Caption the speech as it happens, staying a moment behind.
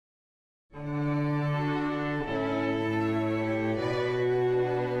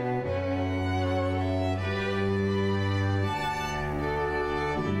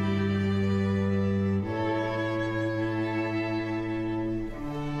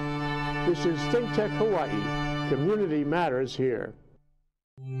This is ThinkTech Hawaii. Community matters here.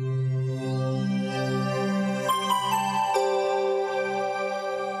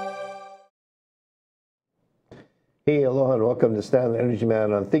 Hey, aloha and welcome to Stan the Energy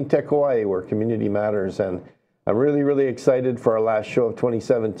Man on ThinkTech Hawaii, where community matters. And I'm really excited for our last show of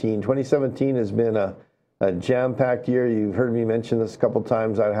 2017. 2017 has been a jam-packed year. You've heard me mention this a couple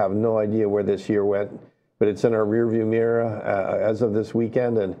times. I have no idea where this year went, but it's in our rearview mirror as of this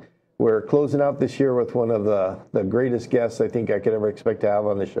weekend. And we're closing out this year with one of the greatest guests I think I could ever expect to have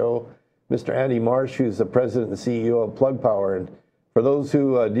on the show, Mr. Andy Marsh, who's the president and CEO of Plug Power. And for those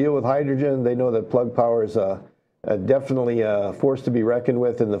who deal with hydrogen, they know that Plug Power is definitely a force to be reckoned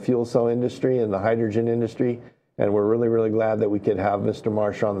with in the fuel cell industry and the hydrogen industry. And we're really glad that we could have Mr.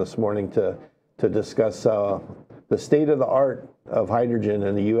 Marsh on this morning to discuss the state of the art of hydrogen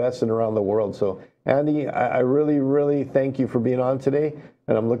in the U.S. and around the world. So, Andy, I really thank you for being on today,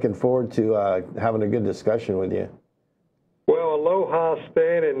 and I'm looking forward to having a good discussion with you. Well, aloha,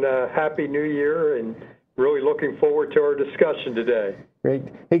 Stan, and Happy New Year, and really looking forward to our discussion today. Great.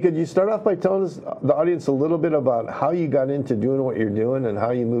 Hey, could you start off by telling us, the audience, a little bit about how you got into doing what you're doing and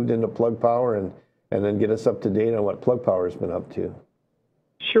how you moved into Plug Power, and then get us up to date on what Plug Power has been up to?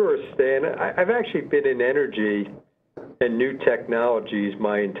 Sure, Stan. I've actually been in energy and new technologies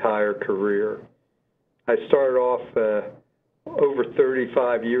my entire career. I started off over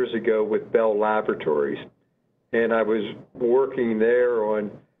 35 years ago with Bell Laboratories, and I was working there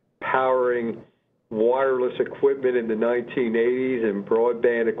on powering wireless equipment in the 1980s and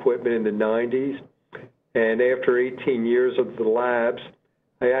broadband equipment in the 90s. And after 18 years of the labs,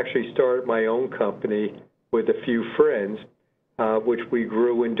 I actually started my own company with a few friends, which we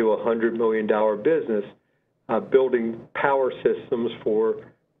grew into a $100 million business, building power systems for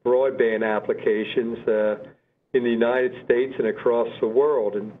broadband applications in the United States and across the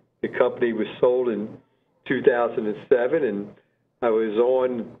world. And the company was sold in 2007, and I was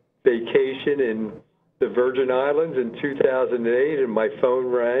on vacation in the Virgin Islands in 2008, and my phone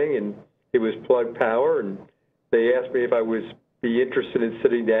rang, and it was Plug Power, and they asked me if I was be interested in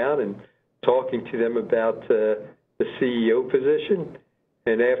sitting down and talking to them about the CEO position.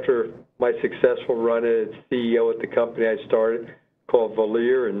 And after my successful run as CEO at the company I started called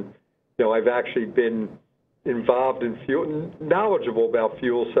Valier, and I've actually been involved in knowledgeable about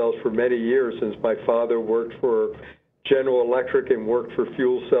fuel cells for many years, since my father worked for General Electric and worked for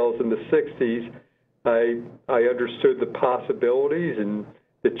fuel cells in the 60s. I understood the possibilities and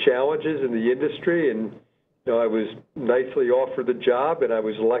the challenges in the industry, and I was nicely offered the job, and I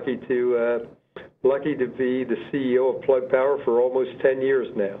was lucky to be the CEO of Plug Power for almost 10 years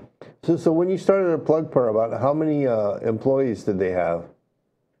now. So when you started at Plug Power, about how many employees did they have?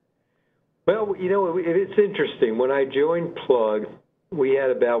 Well, it's interesting. When I joined Plug, we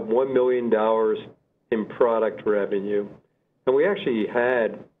had about $1 million in product revenue, and we actually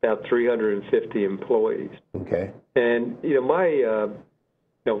had about 350 employees. Okay. And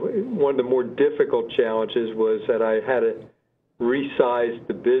one of the more difficult challenges was that I had to resize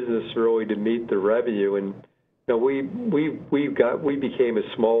the business really to meet the revenue, and we became as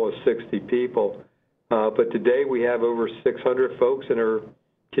small as 60 people, but today we have over 600 folks and are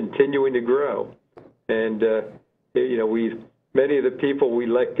continuing to grow. And many of the people we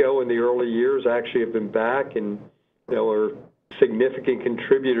let go in the early years actually have been back and are significant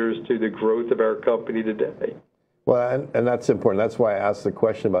contributors to the growth of our company today. Well, and that's important. That's why I asked the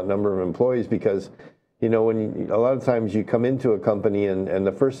question about number of employees, because a lot of times you come into a company and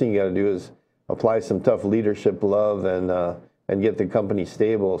the first thing you got to do is apply some tough leadership love and get the company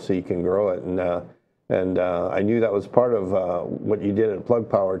stable so you can grow it. And I knew that was part of what you did at Plug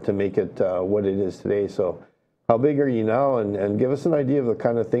Power to make it what it is today. So how big are you now? And give us an idea of the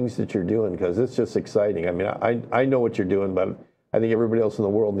kind of things that you're doing, because it's just exciting. I mean, I know what you're doing, but I think everybody else in the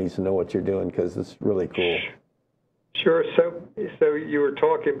world needs to know what you're doing, because it's really cool. Sure. So you were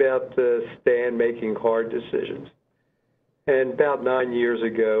talking about Stan making hard decisions. And about 9 years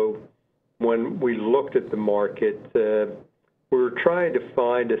ago, when we looked at the market, we were trying to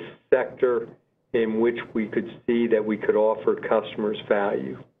find a sector in which we could see that we could offer customers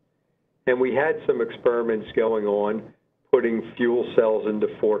value. And we had some experiments going on putting fuel cells into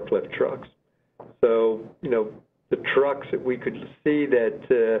forklift trucks. So, the trucks that we could see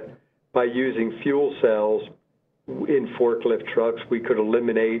that by using fuel cells in forklift trucks, we could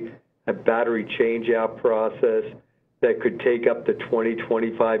eliminate a battery change-out process that could take up to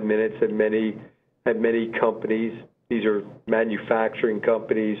 20-25 minutes at many companies. These are manufacturing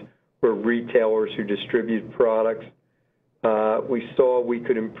companies or retailers who distribute products. We saw we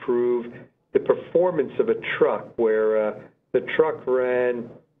could improve the performance of a truck where the truck ran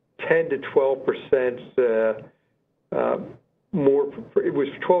 10 to 12% more. It was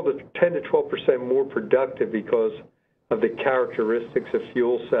 10 to 12% more productive because of the characteristics of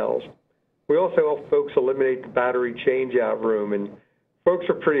fuel cells. We also help folks eliminate the battery change-out room, and folks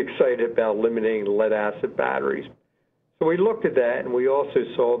are pretty excited about eliminating lead-acid batteries. So we looked at that, and we also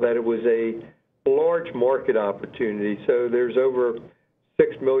saw that it was a large market opportunity. So there's over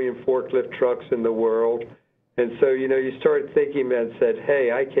 6 million forklift trucks in the world. And so, you started thinking about and said,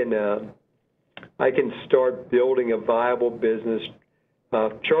 hey, I can start building a viable business,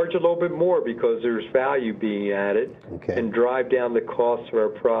 charge a little bit more because there's value being added, and drive down the cost of our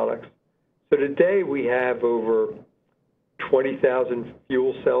products. So today we have over 20,000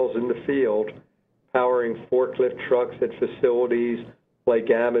 fuel cells in the field, powering forklift trucks at facilities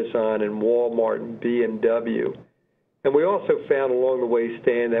like Amazon and Walmart and BMW. And we also found along the way,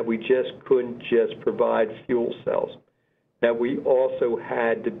 Stan, that we just couldn't just provide fuel cells, that we also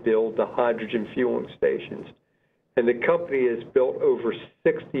had to build the hydrogen fueling stations. And the company has built over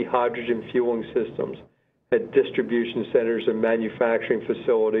 60 hydrogen fueling systems at distribution centers and manufacturing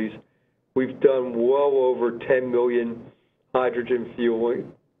facilities. We've done well over 10 million hydrogen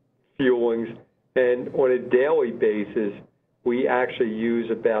fuelings, and on a daily basis, we actually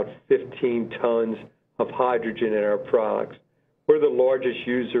use about 15 tons of hydrogen in our products. We're the largest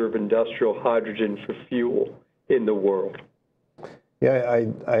user of industrial hydrogen for fuel in the world. Yeah,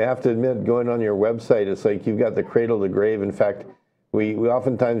 I have to admit, going on your website, it's like you've got the cradle to grave. In fact, we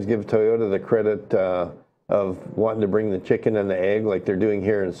oftentimes give Toyota the credit of wanting to bring the chicken and the egg like they're doing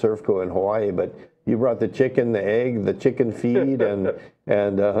here in Surfco in Hawaii, but you brought the chicken, the egg, the chicken feed, and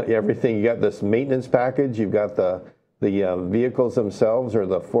everything. You got this maintenance package. You've got the vehicles themselves, or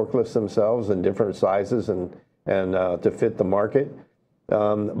the forklifts themselves, in different sizes and to fit the market.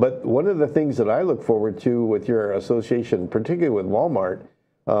 But one of the things that I look forward to with your association, particularly with Walmart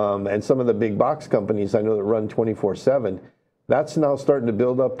and some of the big box companies I know that run 24/7, that's now starting to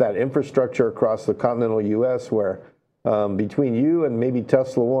build up that infrastructure across the continental U.S. where between you and maybe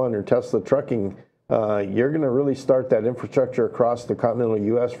Tesla One or Tesla Trucking, you're going to really start that infrastructure across the continental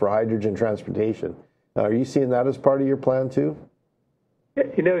U.S. for hydrogen transportation. Are you seeing that as part of your plan too?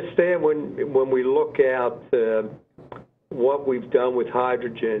 Stan, when we look out what we've done with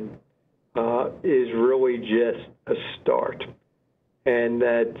hydrogen is really just a start. And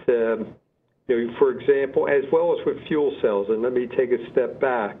that, for example, as well as with fuel cells, and let me take a step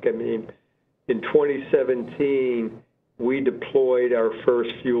back. I mean, in 2017, we deployed our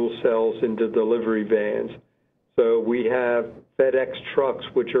first fuel cells into delivery vans. So we have FedEx trucks,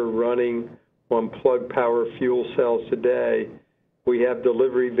 which are running on plug power fuel cells today. We have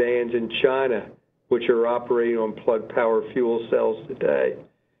delivery vans in China, which are operating on plug power fuel cells today.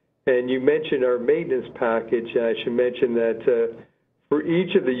 And you mentioned our maintenance package, and I should mention that for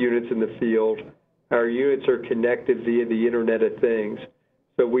each of the units in the field, our units are connected via the Internet of Things.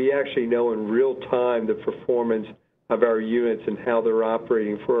 So we actually know in real time the performance of our units and how they're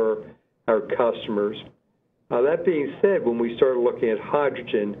operating for our customers. That being said, when we started looking at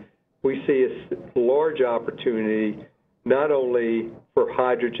hydrogen, we see a large opportunity not only for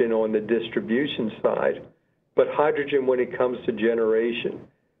hydrogen on the distribution side, but hydrogen when it comes to generation.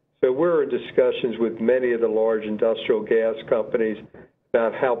 So we're in discussions with many of the large industrial gas companies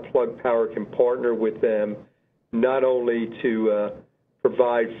about how Plug Power can partner with them, not only to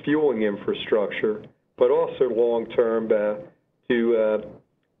provide fueling infrastructure, but also long-term to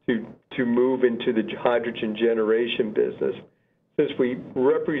move into the hydrogen generation business. Since we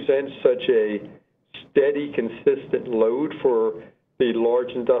represent such a steady, consistent load for the large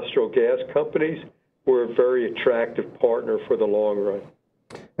industrial gas companies, we're a very attractive partner for the long run.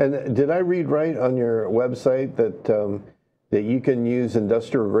 And did I read right on your website that that you can use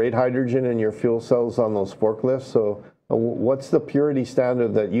industrial grade hydrogen in your fuel cells on those forklifts? So what's the purity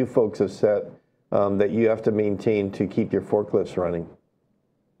standard that you folks have set that you have to maintain to keep your forklifts running?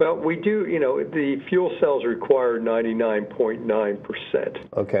 Well, we do, the fuel cells require 99.9%.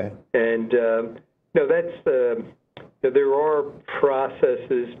 Okay. And, there are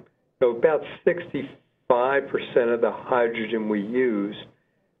processes, about 65% of the hydrogen we use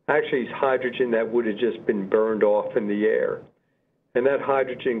actually is hydrogen that would have just been burned off in the air. And that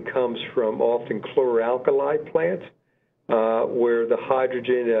hydrogen comes from often chloralkali plants, where the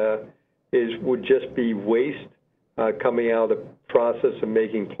hydrogen would just be waste coming out of the process of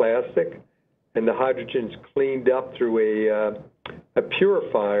making plastic, and the hydrogen's cleaned up through a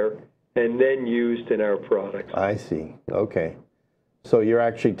purifier and then used in our products. I see. Okay. So you're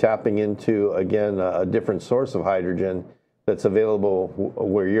actually tapping into, again, a different source of hydrogen that's available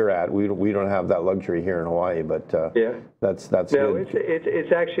where you're at. We don't have that luxury here in Hawaii, but yeah, that's no, good.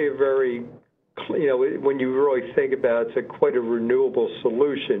 It's actually a very, when you really think about it, it's quite a renewable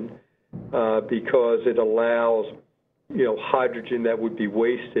solution because it allows hydrogen that would be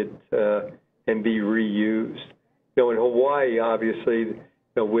wasted and be reused. In Hawaii, obviously,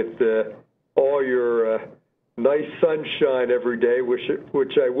 with all your nice sunshine every day,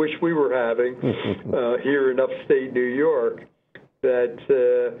 which I wish we were having here in upstate New York, that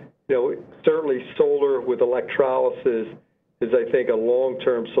certainly solar with electrolysis is, I think, a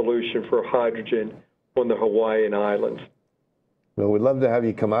long-term solution for hydrogen on the Hawaiian Islands. Well, we'd love to have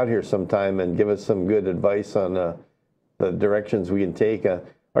you come out here sometime and give us some good advice on the directions we can take.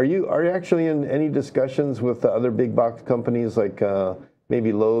 Are you actually in any discussions with the other big box companies like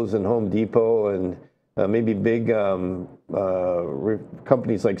maybe Lowe's and Home Depot and maybe big companies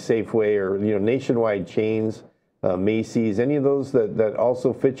like Safeway or nationwide chains, Macy's, any of those that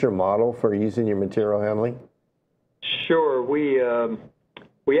also fit your model for using your material handling? Sure, we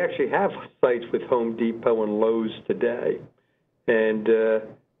actually have sites with Home Depot and Lowe's today, and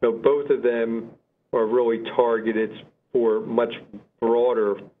both of them are really targeted for much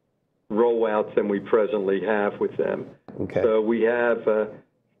broader rollouts than we presently have with them. Okay. So we have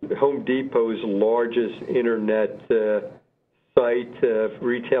Home Depot's largest internet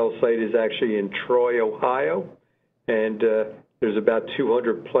retail site is actually in Troy, Ohio, and there's about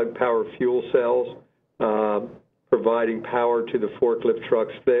 200 plug power fuel cells providing power to the forklift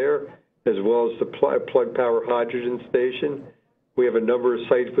trucks there, as well as the plug power hydrogen station. We have a number of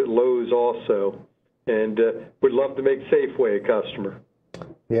sites with Lowe's also, and would love to make Safeway a customer.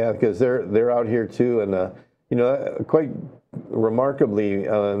 Yeah, because they're out here too, and quite remarkably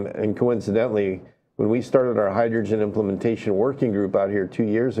and coincidentally, when we started our hydrogen implementation working group out here 2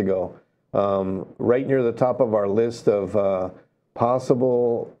 years ago, right near the top of our list of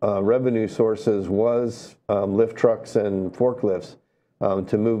possible revenue sources was lift trucks and forklifts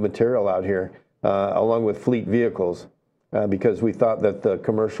to move material out here, along with fleet vehicles, because we thought that the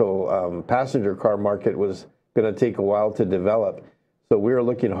commercial passenger car market was going to take a while to develop. So we were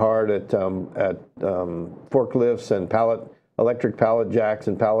looking hard at forklifts and electric pallet jacks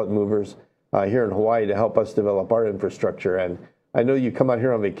and pallet movers here in Hawaii to help us develop our infrastructure. And I know you come out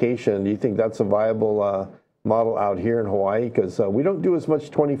here on vacation. Do you think that's a viable model out here in Hawaii? Because we don't do as much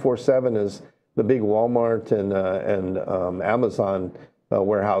 24/7 as the big Walmart and Amazon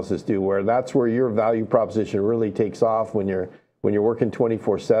warehouses do, where that's where your value proposition really takes off when you're working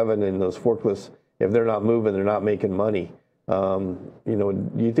 24/7, and those forklifts, if they're not moving, they're not making money. Do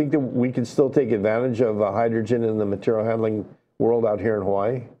you think that we can still take advantage of hydrogen in the material handling world out here in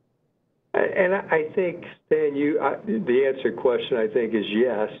Hawaii? And I think, Stan, the answer to your question, I think, is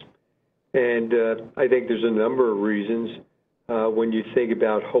yes. And I think there's a number of reasons. When you think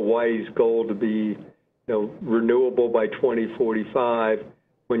about Hawaii's goal to be renewable by 2045,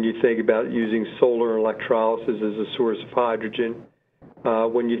 when you think about using solar electrolysis as a source of hydrogen,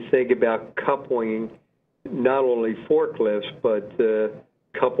 when you think about coupling not only forklifts, but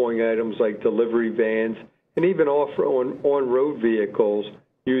coupling items like delivery vans and even on-road vehicles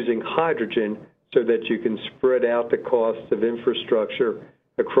using hydrogen so that you can spread out the cost of infrastructure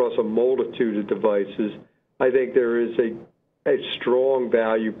across a multitude of devices, I think there is a strong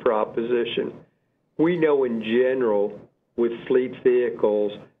value proposition. We know in general with fleet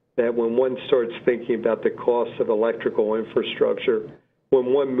vehicles that when one starts thinking about the cost of electrical infrastructure,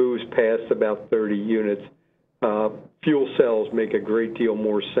 when one moves past about 30 units, fuel cells make a great deal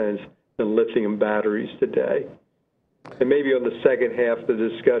more sense than lithium batteries today. And maybe on the second half of the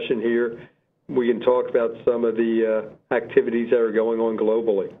discussion here, we can talk about some of the activities that are going on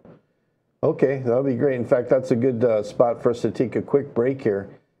globally. Okay, that'll be great. In fact, that's a good spot for us to take a quick break here,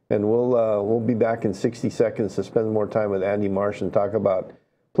 and we'll be back in 60 seconds to spend more time with Andy Marsh and talk about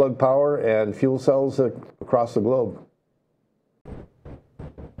plug power and fuel cells across the globe.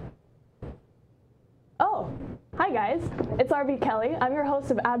 Oh, hi guys, it's RB Kelly. I'm your host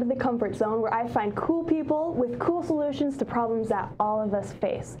of Out of the Comfort Zone, where I find cool people with cool solutions to problems that all of us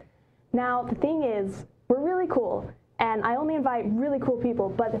face. Now, the thing is, we're really cool, and I only invite really cool people,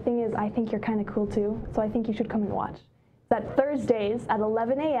 but the thing is, I think you're kind of cool too, so I think you should come and watch. It's at Thursdays at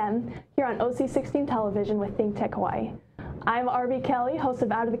 11 a.m. here on OC16 television with ThinkTech Hawaii. I'm RB Kelly, host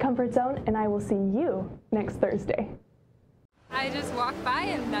of Out of the Comfort Zone, and I will see you next Thursday. I just walked by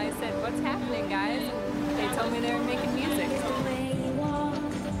and I said, "What's happening, guys?" And they told me they were making music.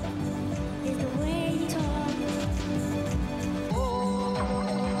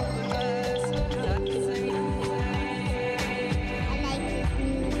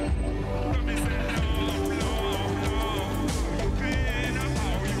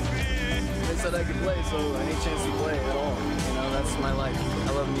 so any chance to play at all. You know, that's my life.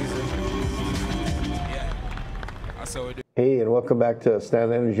 I love music. Yeah, I saw it. Hey, and welcome back to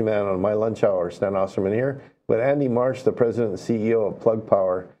Stan Energy Man on My Lunch Hour. Stan Osserman here with Andy Marsh, the president and CEO of Plug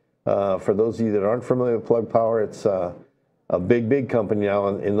Power. For those of you that aren't familiar with Plug Power, it's a big company now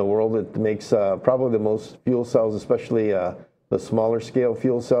in the world. It makes probably the most fuel cells, especially the smaller scale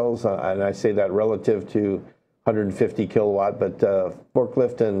fuel cells, and I say that relative to 150 kilowatt, but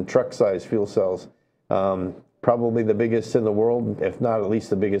forklift and truck size fuel cells. Probably the biggest in the world, if not at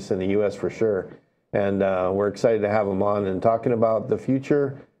least the biggest in the US for sure. And we're excited to have him on and talking about the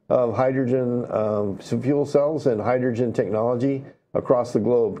future of hydrogen fuel cells and hydrogen technology across the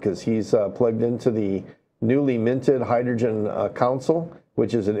globe, because he's plugged into the newly minted Hydrogen Council,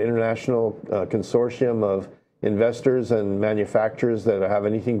 which is an international consortium of investors and manufacturers that have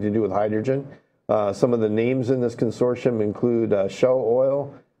anything to do with hydrogen. Some of the names in this consortium include Shell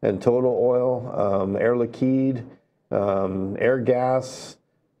Oil and Total Oil, Air Liquide, Air Gas,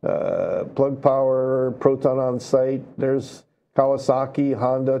 Plug Power, Proton On Site. There's Kawasaki,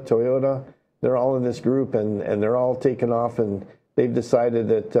 Honda, Toyota. They're all in this group, and they're all taken off, and they've decided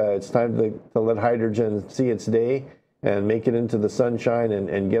that it's time to let hydrogen see its day and make it into the sunshine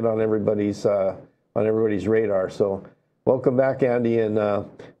and get on everybody's radar. So welcome back, Andy, and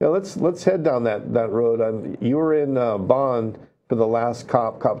let's head down that road. You were in Bonn for the last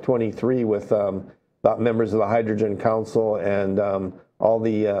COP23 with members of the Hydrogen Council and all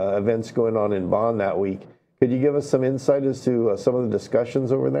the events going on in Bonn that week. Could you give us some insight as to some of the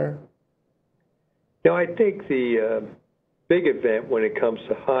discussions over there? I think the big event when it comes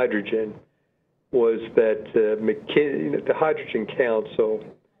to hydrogen was that the Hydrogen Council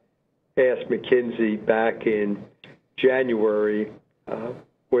asked McKinsey back in January,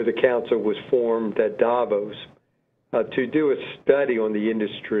 where the council was formed at Davos, to do a study on the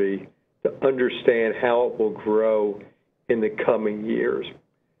industry to understand how it will grow in the coming years.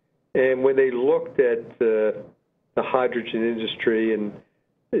 And when they looked at the hydrogen industry and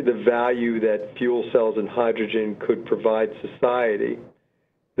the value that fuel cells and hydrogen could provide society,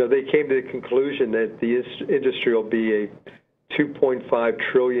 they came to the conclusion that the industry will be a $2.5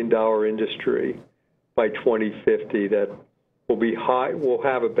 trillion industry by 2050 that will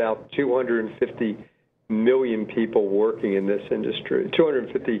have about 250 million people working in this industry.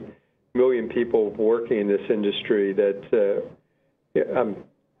 250 million people working in this industry. That I'm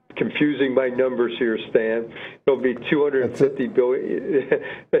confusing my numbers here, Stan. It'll be 250 billion.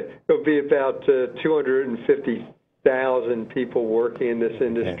 It'll be about 250,000 people working in this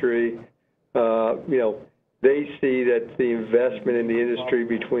industry. They see that the investment in the industry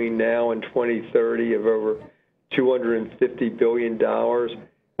between now and 2030 of over $250 billion.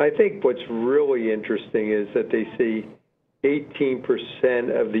 I think what's really interesting is that they see 18%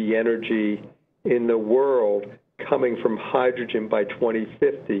 of the energy in the world coming from hydrogen by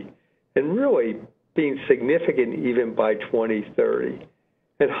 2050, and really being significant even by 2030.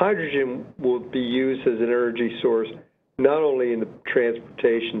 And hydrogen will be used as an energy source not only in the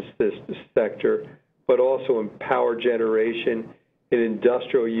transportation sector, but also in power generation, in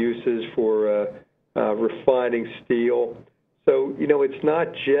industrial uses for refining steel. So, it's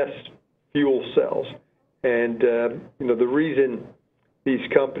not just fuel cells. And, the reason these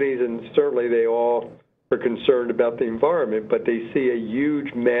companies, and certainly they all are concerned about the environment, but they see a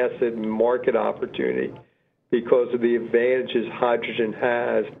huge, massive market opportunity because of the advantages hydrogen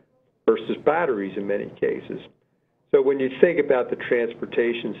has versus batteries in many cases. So when you think about the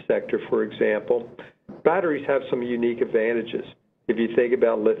transportation sector, for example, batteries have some unique advantages. If you think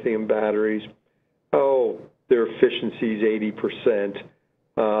about lithium batteries, their efficiency is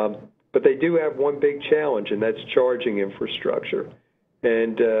 80%. But they do have one big challenge, and that's charging infrastructure.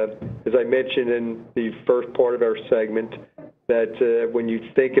 And as I mentioned in the first part of our segment, that when you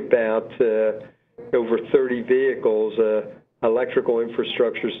think about over 30 vehicles, electrical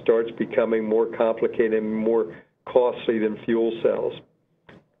infrastructure starts becoming more complicated and more costly than fuel cells.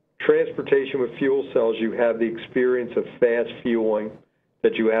 Transportation with fuel cells, you have the experience of fast fueling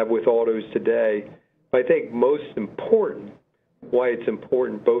that you have with autos today. I think most important, why it's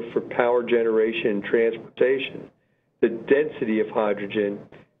important both for power generation and transportation, the density of hydrogen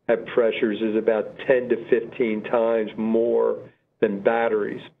at pressures is about 10 to 15 times more than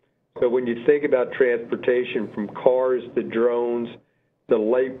batteries. So when you think about transportation from cars to drones, the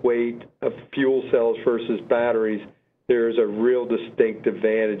lightweight of fuel cells versus batteries, there's a real distinct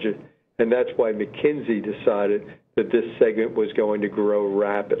advantage. And that's why McKinsey decided that this segment was going to grow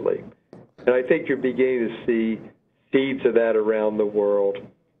rapidly. And I think you're beginning to see seeds of that around the world.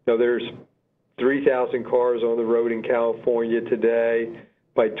 There's 3,000 cars on the road in California today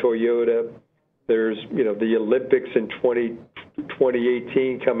by Toyota. There's, the Olympics in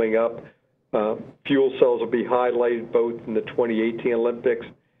 2018 coming up. Fuel cells will be highlighted both in the 2018 Olympics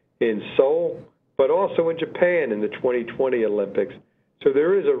in Seoul, but also in Japan in the 2020 Olympics. So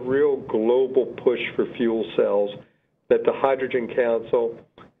there is a real global push for fuel cells that the Hydrogen Council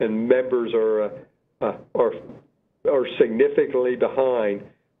and members are significantly behind.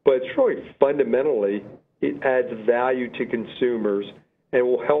 But it's really fundamentally, it adds value to consumers and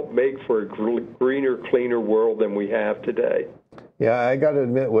will help make for a greener, cleaner world than we have today. Yeah, I got to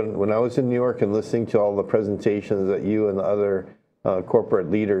admit, when I was in New York and listening to all the presentations that you and the other corporate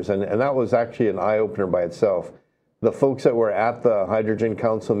leaders, and that was actually an eye-opener by itself. The folks that were at the Hydrogen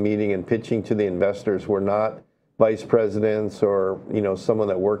Council meeting and pitching to the investors were not vice presidents or someone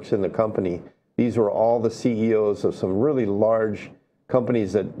that works in the company. These were all the CEOs of some really large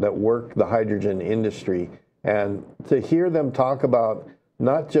companies that work the hydrogen industry. And to hear them talk about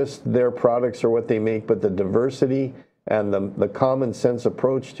not just their products or what they make, but the diversity and the common sense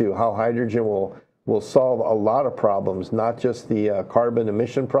approach to how hydrogen will solve a lot of problems, not just the carbon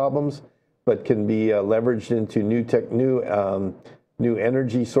emission problems, but can be leveraged into new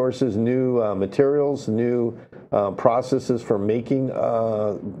energy sources, new materials, new processes for making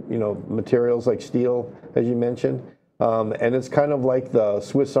materials like steel, as you mentioned. And it's kind of like the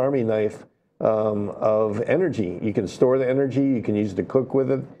Swiss Army knife of energy. You can store the energy, you can use it to cook with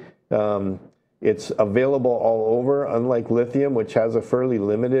it. It's available all over, unlike lithium, which has a fairly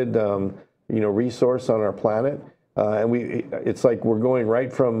limited resource on our planet. It's like we're going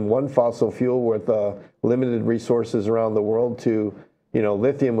right from one fossil fuel with limited resources around the world to,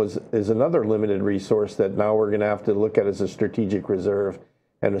 lithium is another limited resource that now we're going to have to look at as a strategic reserve.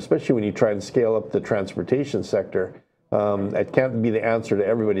 And especially when you try and scale up the transportation sector, it can't be the answer to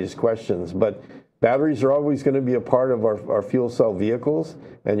everybody's questions. But batteries are always going to be a part of our fuel cell vehicles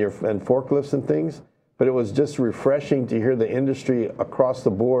and forklifts and things. But it was just refreshing to hear the industry across the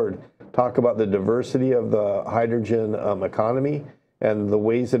board talk about the diversity of the hydrogen economy and the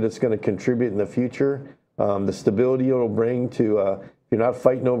ways that it's going to contribute in the future, the stability it'll bring to, if you're not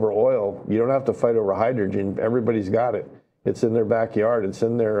fighting over oil, you don't have to fight over hydrogen. Everybody's got it. It's in their backyard. It's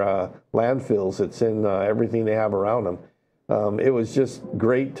in their landfills. It's in everything they have around them. It was just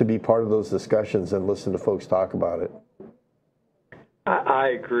great to be part of those discussions and listen to folks talk about it.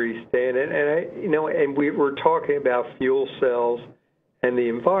 I agree, Stan. And we're talking about fuel cells and the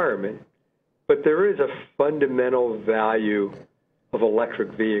environment, but there is a fundamental value of electric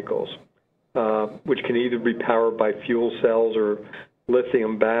vehicles, which can either be powered by fuel cells or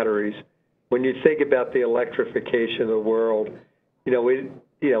lithium batteries. When you think about the electrification of the world,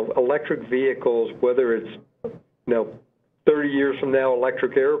 electric vehicles, whether it's 30 years from now,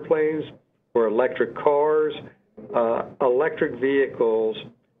 electric airplanes or electric cars, electric vehicles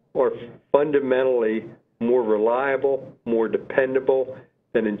are fundamentally more reliable, more dependable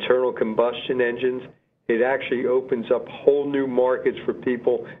than internal combustion engines. It actually opens up whole new markets for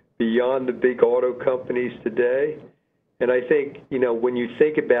people beyond the big auto companies today. And I think, when you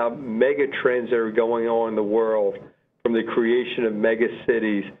think about mega trends that are going on in the world, from the creation of mega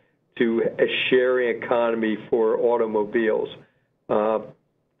cities to a sharing economy for automobiles,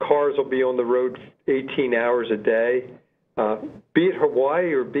 cars will be on the road 18 hours a day. Be it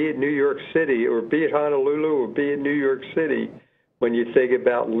Hawaii or be it New York City or be it Honolulu or be it New York City, when you think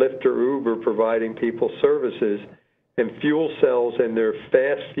about Lyft or Uber providing people services, and fuel cells and their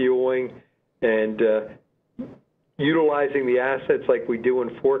fast fueling and utilizing the assets like we do in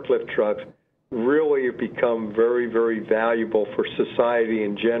forklift trucks, really have become very, very valuable for society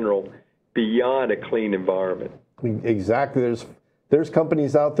in general beyond a clean environment. Exactly. There's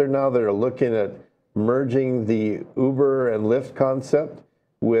companies out there now that are looking at merging the Uber and Lyft concept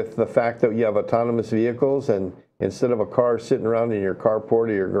with the fact that you have autonomous vehicles, and instead of a car sitting around in your carport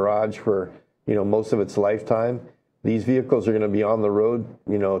or your garage for most of its lifetime, these vehicles are going to be on the road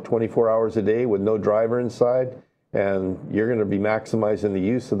 24 hours a day with no driver inside, and you're going to be maximizing the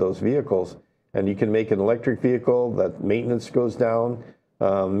use of those vehicles. And you can make an electric vehicle that maintenance goes down,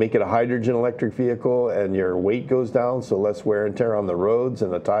 make it a hydrogen electric vehicle, and your weight goes down, so less wear and tear on the roads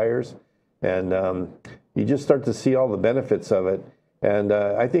and the tires. And you just start to see all the benefits of it. And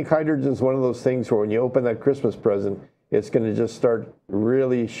I think hydrogen is one of those things where when you open that Christmas present, it's going to just start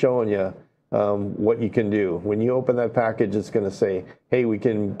really showing you what you can do. When you open that package, it's going to say, hey, we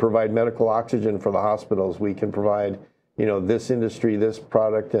can provide medical oxygen for the hospitals. We can provide, this industry, this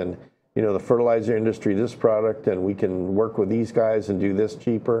product, and, the fertilizer industry, this product, and we can work with these guys and do this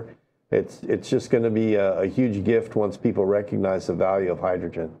cheaper. It's just going to be a huge gift once people recognize the value of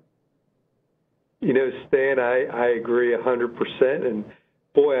hydrogen. Stan, I agree 100%. And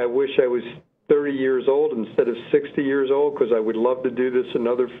boy, I wish I was 30 years old instead of 60 years old, because I would love to do this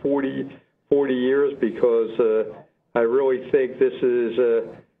another 40 years, because I really think this is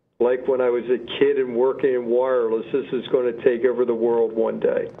like when I was a kid and working in wireless. This is going to take over the world one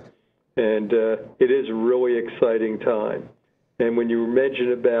day. And it is a really exciting time. And when you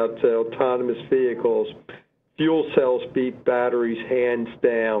mention about autonomous vehicles, fuel cells beat batteries hands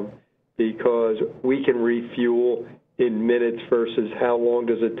down, because we can refuel in minutes versus how long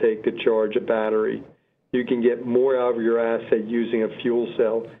does it take to charge a battery. You can get more out of your asset using a fuel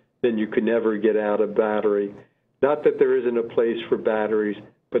cell than you could never get out of battery. Not that there isn't a place for batteries,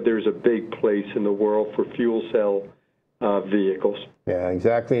 but there's a big place in the world for fuel cell vehicles. Yeah,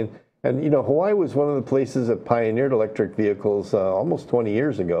 exactly. And, you know, Hawaii was one of the places that pioneered electric vehicles almost 20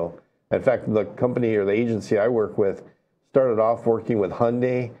 years ago. In fact, the company or the agency I work with started off working with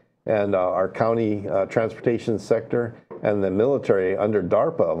Hyundai and our county transportation sector and the military under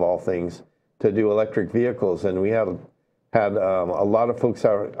DARPA, of all things, to do electric vehicles. And we had a lot of folks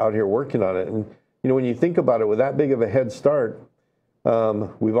out here working on it. And, you know, when you think about it, with that big of a head start,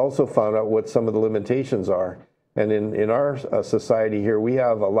 we've also found out what some of the limitations are. And in our society here, we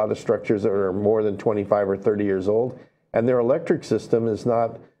have a lot of structures that are more than 25 or 30 years old, and their electric system is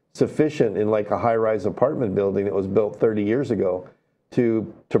not sufficient in like a high-rise apartment building that was built 30 years ago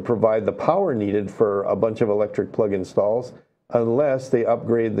to provide the power needed for a bunch of electric plug installs, unless they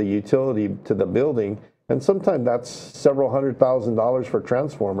upgrade the utility to the building. And sometimes that's several $100,000 for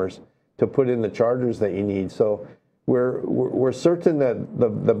transformers to put in the chargers that you need. So we're certain that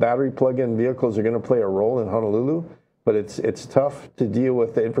the battery plug-in vehicles are going to play a role in Honolulu, but it's tough to deal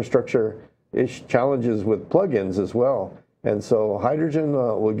with the infrastructure challenges with plug-ins as well. And so hydrogen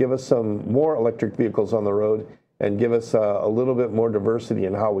will give us some more electric vehicles on the road and give us a little bit more diversity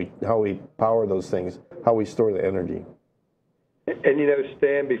in how we power those things, how we store the energy. And you know,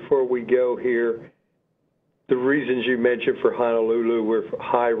 Stan, before we go here, the reasons you mentioned for Honolulu were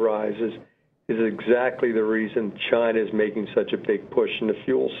high rises is exactly the reason China is making such a big push into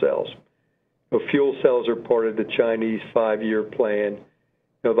fuel cells. You know, fuel cells are part of the Chinese 5-year plan. You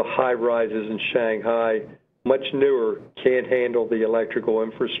know, the high rises in Shanghai, much newer, can't handle the electrical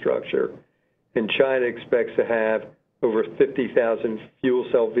infrastructure. And China expects to have over 50,000 fuel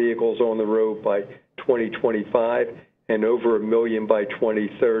cell vehicles on the road by 2025 and over 1 million by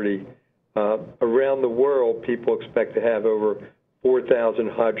 2030. Around the world, people expect to have over 4,000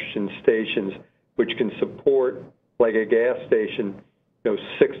 hydrogen stations, which can support, like a gas station, you know,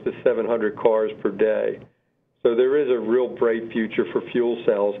 600 to 700 cars per day. So there is a real bright future for fuel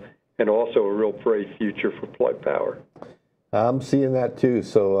cells and also a real bright future for plug power. I'm seeing that too.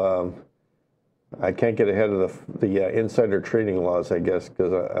 So I can't get ahead of the insider trading laws, I guess,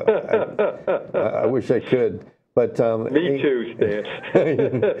 because I wish I could. But me too, Stan.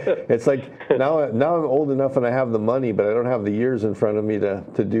 It's like now I'm old enough and I have the money, but I don't have the years in front of me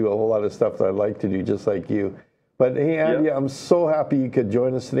to do a whole lot of stuff that I'd like to do, just like you. But hey, Andy, I'm so happy you could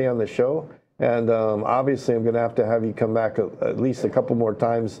join us today on the show. And obviously, I'm going to have you come back at least a couple more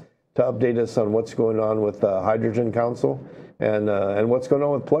times to update us on what's going on with the Hydrogen Council and what's going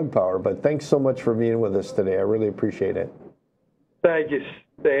on with plug power. But thanks so much for being with us today. I really appreciate it. Thank you,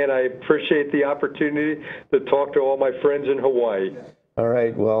 Stan. I appreciate the opportunity to talk to all my friends in Hawaii. All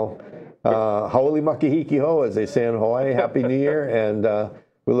right. Well, haole makahiki ho, as they say in Hawaii. Happy New Year. And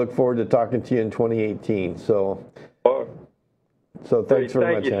we look forward to talking to you in 2018. So thanks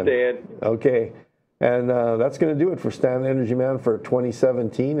very much, Andy. Thank you, Stan. Okay. And that's going to do it for Stan Energy Man for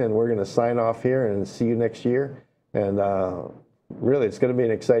 2017. And we're going to sign off here and see you next year. And really, it's going to be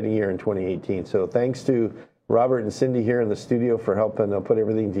an exciting year in 2018. So thanks to Robert and Cindy here in the studio for helping put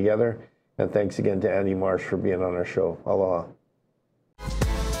everything together. And thanks again to Andy Marsh for being on our show. Aloha.